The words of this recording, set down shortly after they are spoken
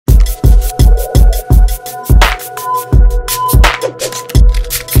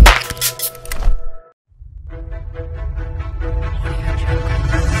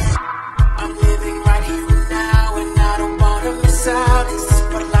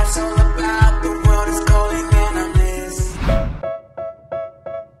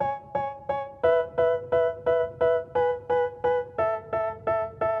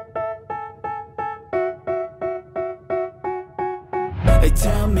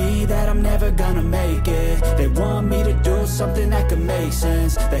me that I'm never gonna make it. They want me to do something that could make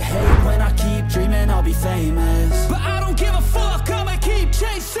sense. They hate when I keep dreaming I'll be famous, but I don't give a fuck, I'ma keep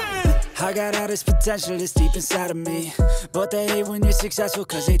chasing. I got all this potential that's deep inside of me, but they hate when you're successful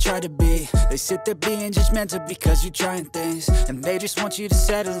cause they try to be. They sit there being judgmental because you're trying things, and they just want you to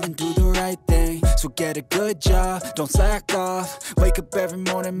settle and do the right thing. So get a good job, don't slack off. Wake up every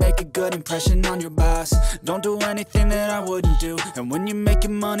morning, make a good impression on your boss. Don't do anything that I wouldn't do, and when you're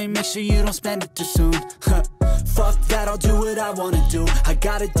making money, make sure you don't spend it too soon. Fuck that, I'll do what I wanna do. I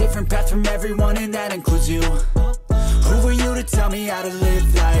got a different path from everyone and that includes you. Who are you to tell me how to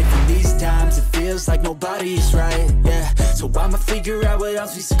live life? In these times it feels like nobody's right, yeah. So I'ma figure out what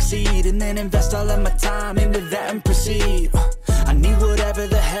else we succeed, and then invest all of my time into that and proceed. I need whatever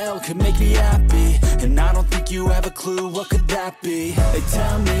the hell could make me happy, and I don't think you have a clue what could that be. They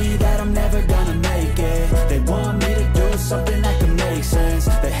tell me that I'm never gonna make it. They want me to do something that could make sense.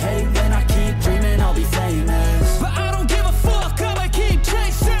 They hate when I keep dreaming I'll be famous, but I don't give a fuck, I'ma keep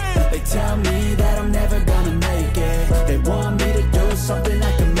chasing. They tell me that I'm never gonna make it. They want me to do something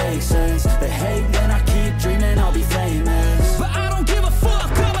that can make sense. They hate when I keep dreaming I'll be famous, but I don't give a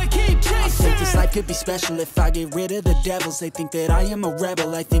fuck, I'ma keep chasing. I think this life could be special if I get rid of the devils. They think that I am a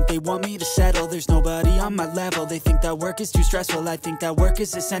rebel, I think they want me to settle. There's nobody on my level, they think that work is too stressful. I think that work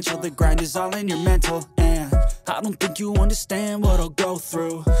is essential, the grind is all in your mental. And I don't think you understand what I'll go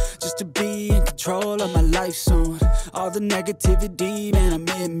through just to be in control of my life soon. All the negativity, man, I'm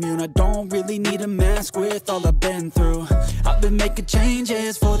immune. I don't really need a mask with all I've been through. I've been making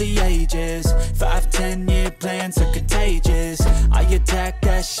changes for the ages. 5-10 year plans are contagious. I attack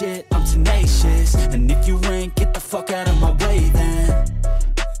that shit, I'm tenacious. And if you ain't, get the fuck out of my way then.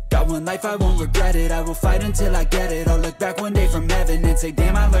 Got one life, I won't regret it. I will fight until I get it. I'll look back one day from heaven and say,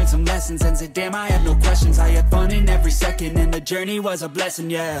 damn, I learned some lessons. And say, damn, I had no questions. I had fun in every second, and the journey was a blessing,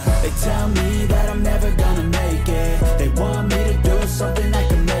 yeah. They tell me that I'm never gonna make it. They want me to do something that